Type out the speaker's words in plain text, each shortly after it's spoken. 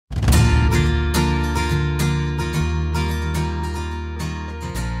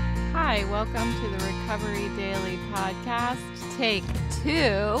welcome to the Recovery Daily Podcast, Take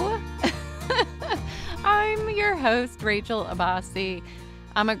 2. I'm your host, Rachel Abbasi.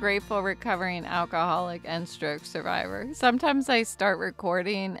 I'm a grateful recovering alcoholic and stroke survivor. Sometimes I start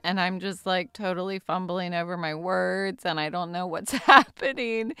recording and I'm just like totally fumbling over my words and I don't know what's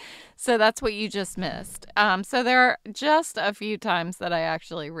happening. So that's what you just missed. So there are just a few times that I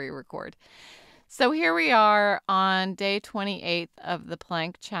actually re-record. So here we are on day 28 of the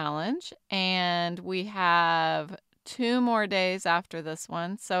Plank Challenge, and we have 2 more days after this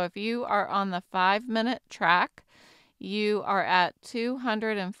one. So if you are on the 5-minute track, you are at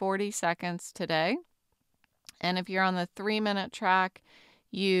 240 seconds today. And if you're on the 3-minute track,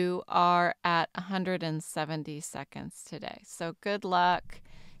 you are at 170 seconds today. So good luck.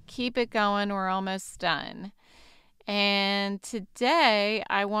 Keep it going. We're almost done. And today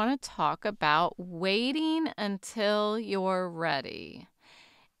I want to talk about waiting until you're ready.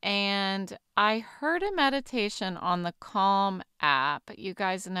 And I heard a meditation on the Calm app. You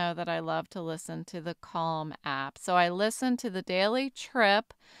guys know that I love to listen to the Calm app. So I listen to the Daily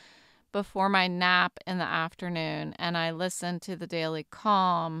Trip before my nap in the afternoon, and I listen to the Daily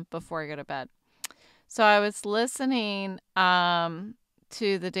Calm before I go to bed. So I was listening to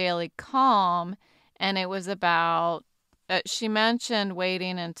the Daily Calm, and it was about, she mentioned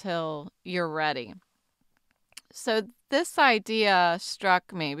waiting until you're ready. So this idea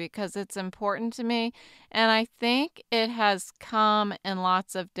struck me because it's important to me, and I think it has come in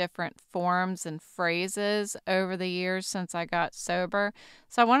lots of different forms and phrases over the years since I got sober.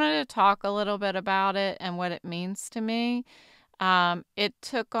 So I wanted to talk a little bit about it and what it means to me. It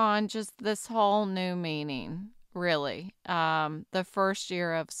took on just this whole new meaning, really. The first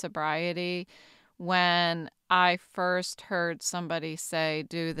year of sobriety, when I first heard somebody say,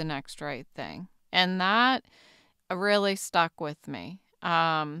 do the next right thing. And that really stuck with me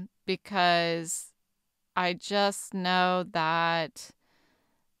because I just know that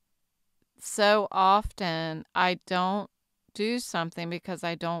so often I don't do something because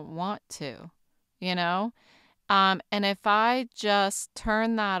I don't want to, you know? And if I just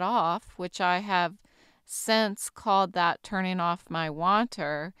turn that off, which I have since called that turning off my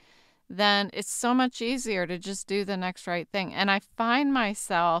wanter, then it's so much easier to just do the next right thing. And I find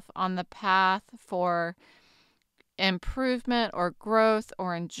myself on the path for improvement or growth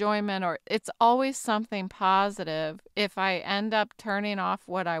or enjoyment, or it's always something positive if I end up turning off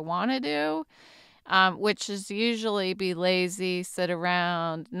what I want to do, which is usually be lazy, sit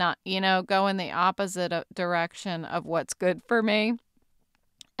around, not, go in the opposite direction of what's good for me.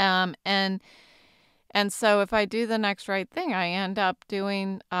 And so if I do the next right thing, I end up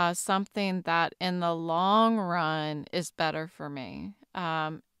doing something that in the long run is better for me.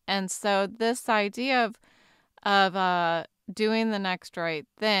 And so this idea of doing the next right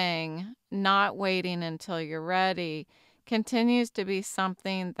thing, not waiting until you're ready, continues to be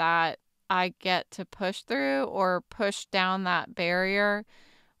something that I get to push through or push down that barrier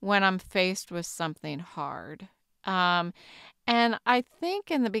when I'm faced with something hard. And I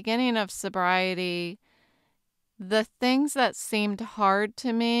think in the beginning of sobriety, the things that seemed hard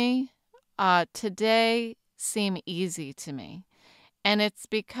to me today seem easy to me. And it's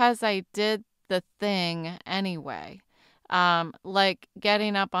because I did the thing anyway. Like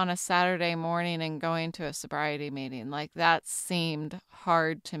getting up on a Saturday morning and going to a sobriety meeting. Like that seemed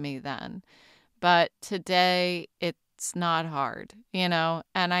hard to me then. But today it's not hard, And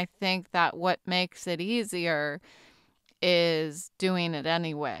I think that what makes it easier is doing it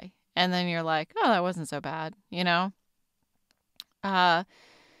anyway. And then you're like, oh, that wasn't so bad, So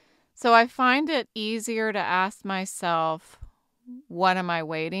I find it easier to ask myself, what am I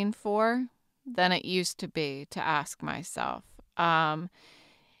waiting for, than it used to be to ask myself.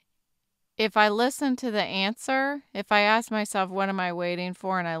 If I listen to the answer, if I ask myself, what am I waiting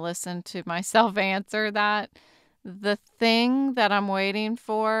for, and I listen to myself answer that, the thing that I'm waiting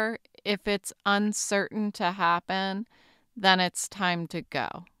for, if it's uncertain to happen, then it's time to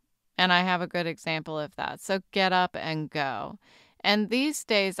go. And I have a good example of that. So get up and go. And these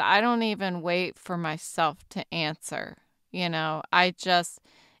days, I don't even wait for myself to answer. I just,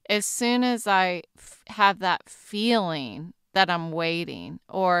 as soon as I have that feeling that I'm waiting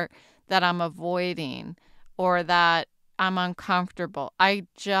or that I'm avoiding or that I'm uncomfortable, I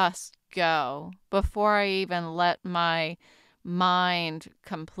just go before I even let my mind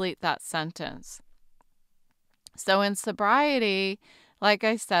complete that sentence. So in sobriety, like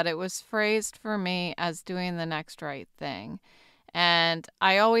I said, it was phrased for me as doing the next right thing. And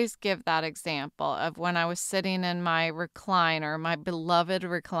I always give that example of when I was sitting in my recliner, my beloved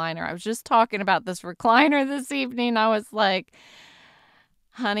recliner. I was just talking about this recliner this evening. I was like,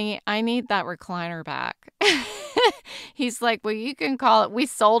 honey, I need that recliner back. He's like, well, you can call it. We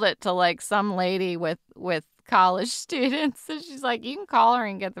sold it to like some lady with college students. So she's like, you can call her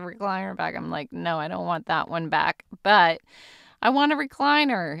and get the recliner back. I'm like, no, I don't want that one back. But I want a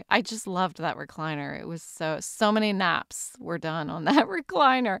recliner. I just loved that recliner. It was so many naps were done on that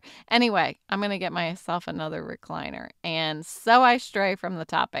recliner. Anyway, I'm going to get myself another recliner. And so I stray from the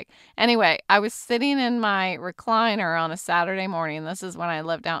topic. Anyway, I was sitting in my recliner on a Saturday morning. This is when I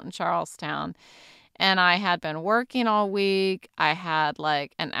lived out in Charlestown. And I had been working all week. I had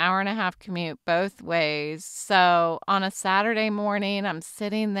like an hour and a half commute both ways. So on a Saturday morning, I'm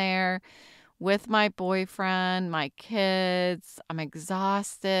sitting there with my boyfriend, my kids. I'm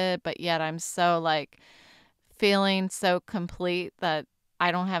exhausted, but yet I'm so like feeling so complete that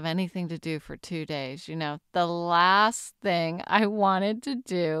I don't have anything to do for 2 days. You know, the last thing I wanted to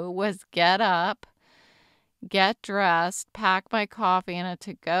do was get up, get dressed, pack my coffee in a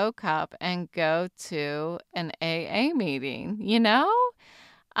to-go cup, and go to an AA meeting, you know?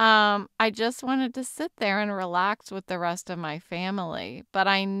 I just wanted to sit there and relax with the rest of my family, but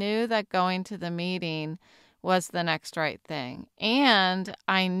I knew that going to the meeting was the next right thing. And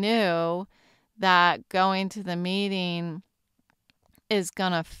I knew that going to the meeting is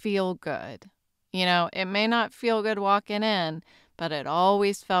going to feel good. You know, it may not feel good walking in, but it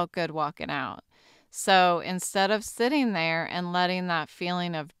always felt good walking out. So instead of sitting there and letting that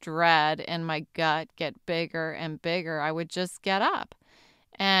feeling of dread in my gut get bigger and bigger, I would just get up.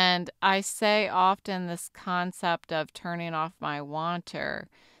 And I say often this concept of turning off my wanter,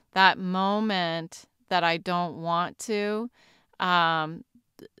 that moment that I don't want to, um,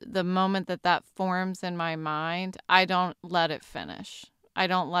 the moment that forms in my mind, I don't let it finish. I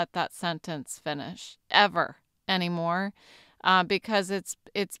don't let that sentence finish ever anymore, because it's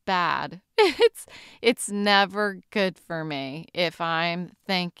bad. It's never good for me if I'm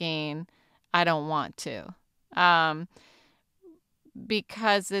thinking I don't want to. Um,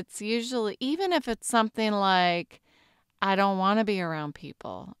 because it's usually, even if it's something like, I don't want to be around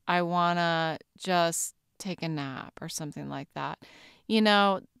people, I want to just take a nap or something like that. You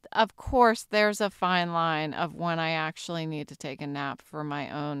know, of course, there's a fine line of when I actually need to take a nap for my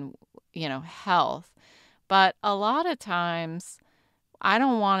own, health. But a lot of times, I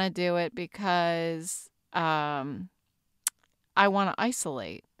don't want to do it because I want to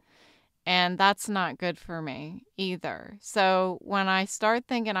isolate. And that's not good for me either. So when I start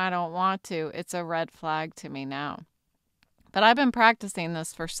thinking I don't want to, it's a red flag to me now. But I've been practicing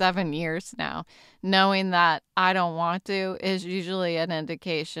this for 7 years now. Knowing that I don't want to is usually an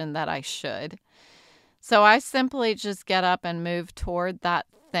indication that I should. So I simply just get up and move toward that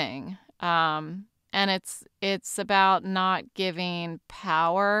thing. And it's about not giving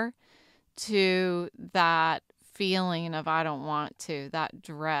power to that feeling of I don't want to, that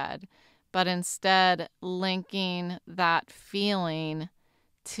dread, but instead linking that feeling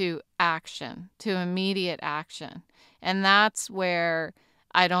to action, to immediate action. And that's where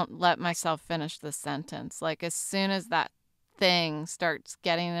I don't let myself finish the sentence. Like as soon as that thing starts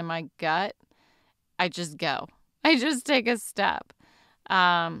getting in my gut, I just go. I just take a step.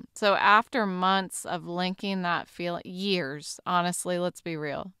 So after months of linking that feeling, years, honestly, let's be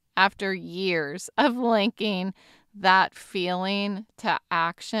real. After years of linking that feeling to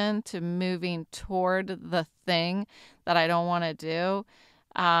action, to moving toward the thing that I don't want to do,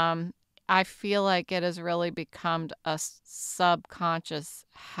 I feel like it has really become a subconscious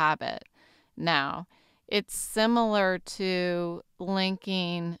habit now. It's similar to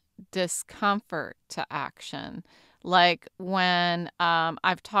linking discomfort to action. Like when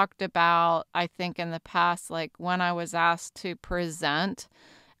I've talked about, I think in the past, like when I was asked to present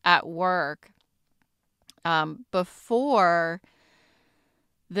at work, before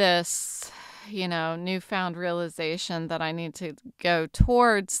this, newfound realization that I need to go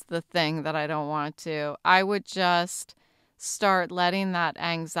towards the thing that I don't want to, I would just start letting that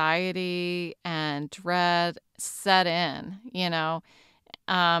anxiety and dread set in,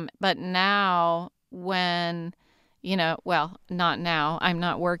 But now when, well, not now, I'm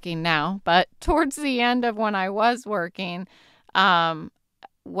not working now, but towards the end of when I was working,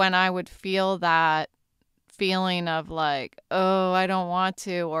 when I would feel that feeling of like, oh, I don't want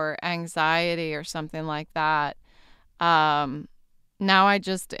to, or anxiety or something like that, now I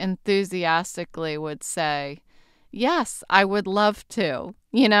just enthusiastically would say, yes, I would love to,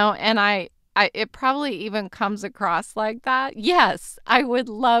 and I it probably even comes across like that. Yes, I would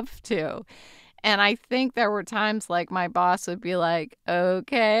love to. And I think there were times like my boss would be like,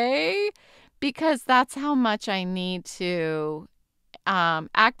 okay, because that's how much I need to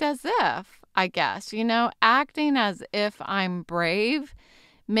act as if, I guess, acting as if I'm brave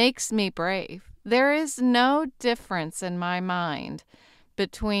makes me brave. There is no difference in my mind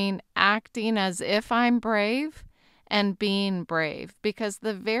between acting as if I'm brave and being brave, because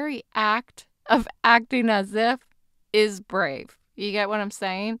the very act of acting as if is brave. You get what I'm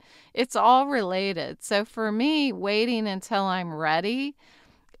saying? It's all related. So for me, waiting until I'm ready,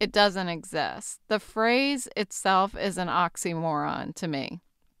 it doesn't exist. The phrase itself is an oxymoron to me.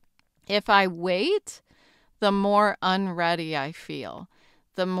 If I wait, the more unready I feel,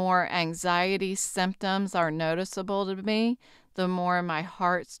 the more anxiety symptoms are noticeable to me, the more my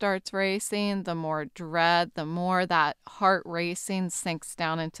heart starts racing, the more dread, the more that heart racing sinks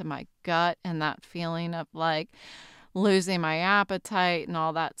down into my gut, and that feeling of like losing my appetite and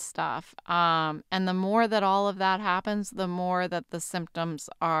all that stuff. And the more that all of that happens, the more that the symptoms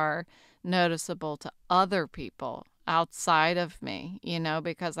are noticeable to other people outside of me,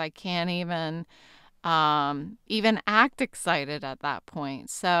 because I can't even act excited at that point.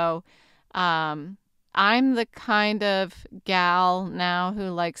 So I'm the kind of gal now who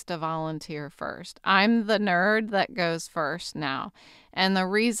likes to volunteer first. I'm the nerd that goes first now. And the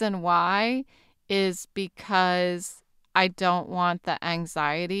reason why is because I don't want the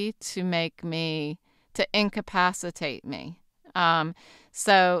anxiety to incapacitate me.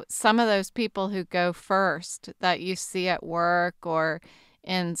 So some of those people who go first that you see at work or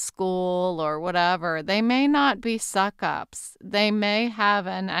in school or whatever, they may not be suck-ups. They may have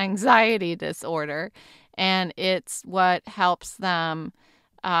an anxiety disorder, and it's what helps them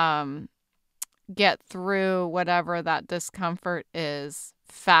get through whatever that discomfort is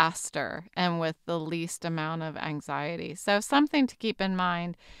faster and with the least amount of anxiety. So something to keep in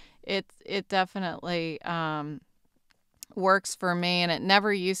mind. It definitely works for me, and it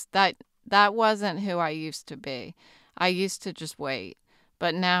never that wasn't who I used to be. I used to just wait.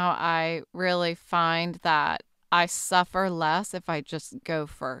 But now I really find that I suffer less if I just go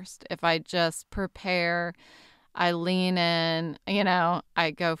first. If I just prepare, I lean in,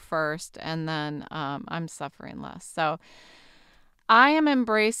 I go first, and then I'm suffering less. So I am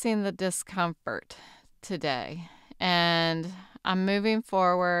embracing the discomfort today, and I'm moving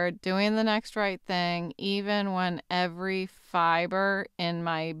forward, doing the next right thing, even when every fiber in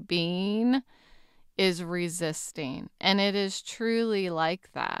my being is resisting. And it is truly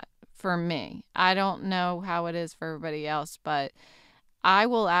like that for me. I don't know how it is for everybody else, but I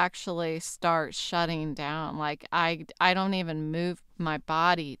will actually start shutting down. Like I don't even move. My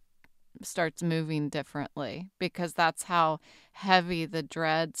body starts moving differently because that's how heavy the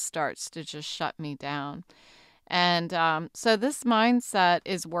dread starts to just shut me down. And so this mindset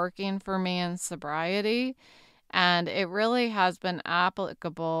is working for me in sobriety. And it really has been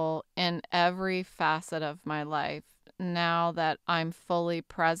applicable in every facet of my life. Now that I'm fully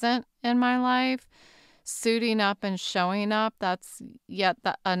present in my life, suiting up and showing up, that's yet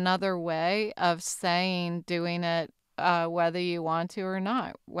another way of saying, doing it whether you want to or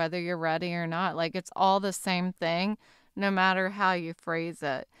not, whether you're ready or not. Like it's all the same thing, no matter how you phrase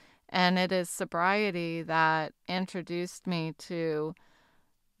it. And it is sobriety that introduced me to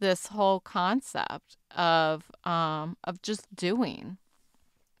this whole concept of just doing.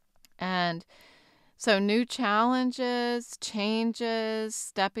 And so new challenges, changes,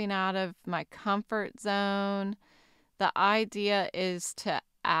 stepping out of my comfort zone. The idea is to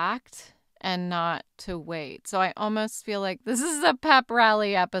act and not to wait. So I almost feel like this is a pep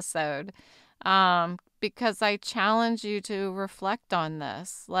rally episode because I challenge you to reflect on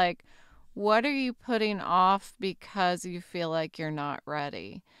this. Like, what are you putting off because you feel like you're not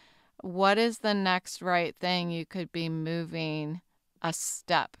ready? What is the next right thing you could be moving a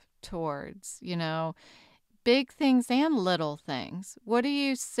step towards, big things and little things? What are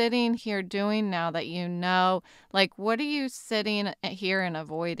you sitting here doing now that like what are you sitting here and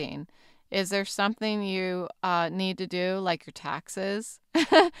avoiding? Is there something you need to do, like your taxes?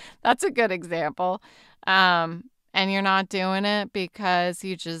 That's a good example. And you're not doing it because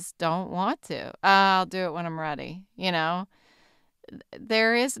you just don't want to. I'll do it when I'm ready,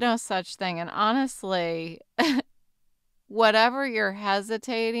 There is no such thing. And honestly, whatever you're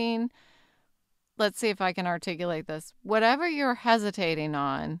hesitating, let's see if I can articulate this. Whatever you're hesitating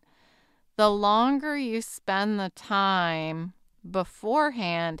on, the longer you spend the time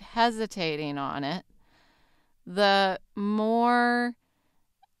beforehand hesitating on it, the more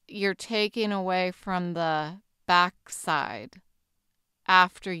you're taking away from the backside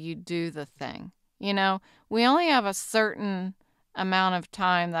after you do the thing. We only have a certain amount of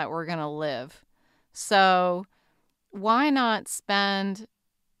time that we're going to live. So why not spend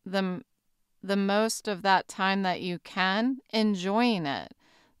the most of that time that you can enjoying it?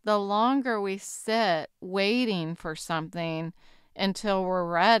 The longer we sit waiting for something, until we're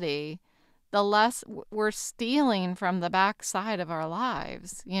ready, the less we're stealing from the backside of our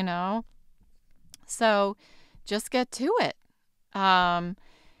lives, So just get to it.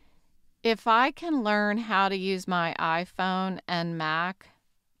 If I can learn how to use my iPhone and Mac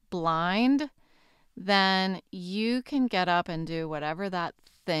blind, then you can get up and do whatever that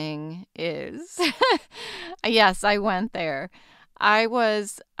thing is. Yes, I went there.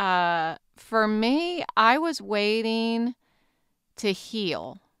 For me, I was waiting to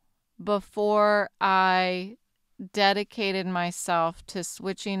heal before I dedicated myself to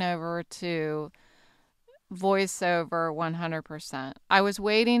switching over to voiceover 100%. I was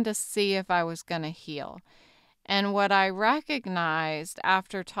waiting to see if I was going to heal. And what I recognized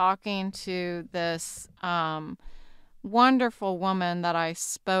after talking to this wonderful woman that I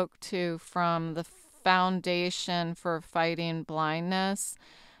spoke to from the Foundation for Fighting Blindness,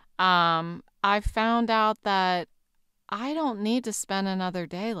 I found out that I don't need to spend another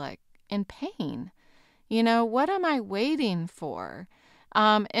day in pain. What am I waiting for?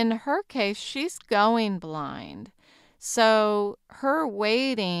 In her case, she's going blind. So her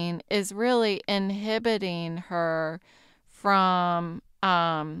waiting is really inhibiting her from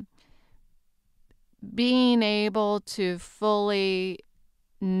being able to fully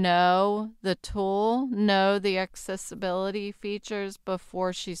know the tool, know the accessibility features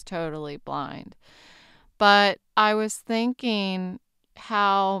before she's totally blind. But I was thinking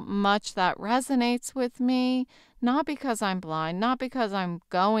how much that resonates with me, not because I'm blind, not because I'm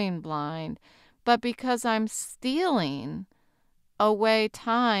going blind, but because I'm stealing away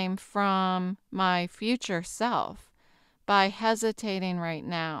time from my future self by hesitating right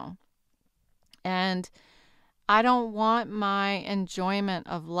now. And I don't want my enjoyment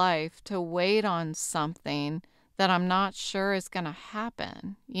of life to wait on something that I'm not sure is going to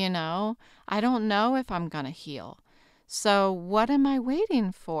happen. I don't know if I'm going to heal. So what am I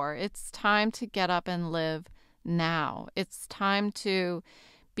waiting for? It's time to get up and live now. It's time to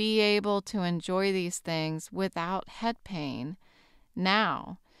be able to enjoy these things without head pain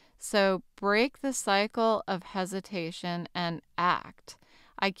now. So break the cycle of hesitation and act.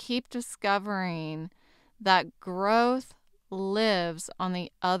 I keep discovering that growth lives on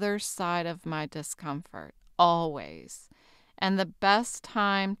the other side of my discomfort, always. And the best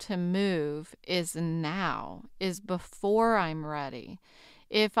time to move is now, is before I'm ready.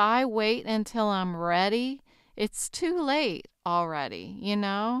 If I wait until I'm ready, it's too late already,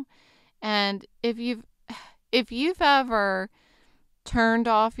 And if you've ever turned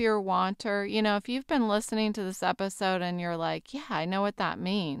off your wanter, if you've been listening to this episode and you're like, yeah, I know what that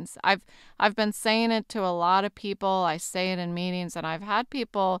means. I've been saying it to a lot of people. I say it in meetings, and I've had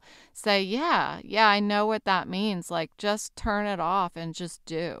people say, yeah, I know what that means. Just turn it off and just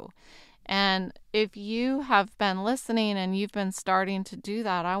do. And if you have been listening and you've been starting to do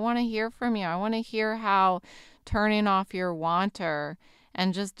that, I want to hear from you. I want to hear how turning off your wanter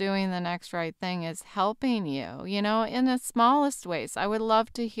and just doing the next right thing is helping you, in the smallest ways. I would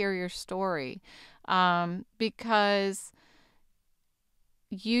love to hear your story, because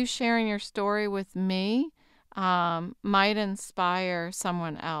you sharing your story with me might inspire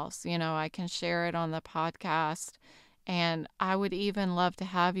someone else. I can share it on the podcast, and I would even love to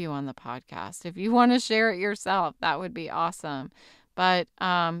have you on the podcast. If you want to share it yourself, that would be awesome. But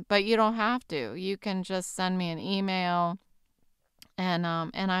you don't have to. You can just send me an email. And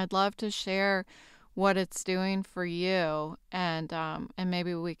I'd love to share what it's doing for you, and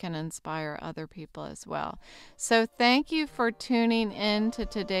maybe we can inspire other people as well. So thank you for tuning in to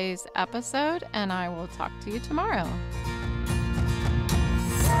today's episode, and I will talk to you tomorrow.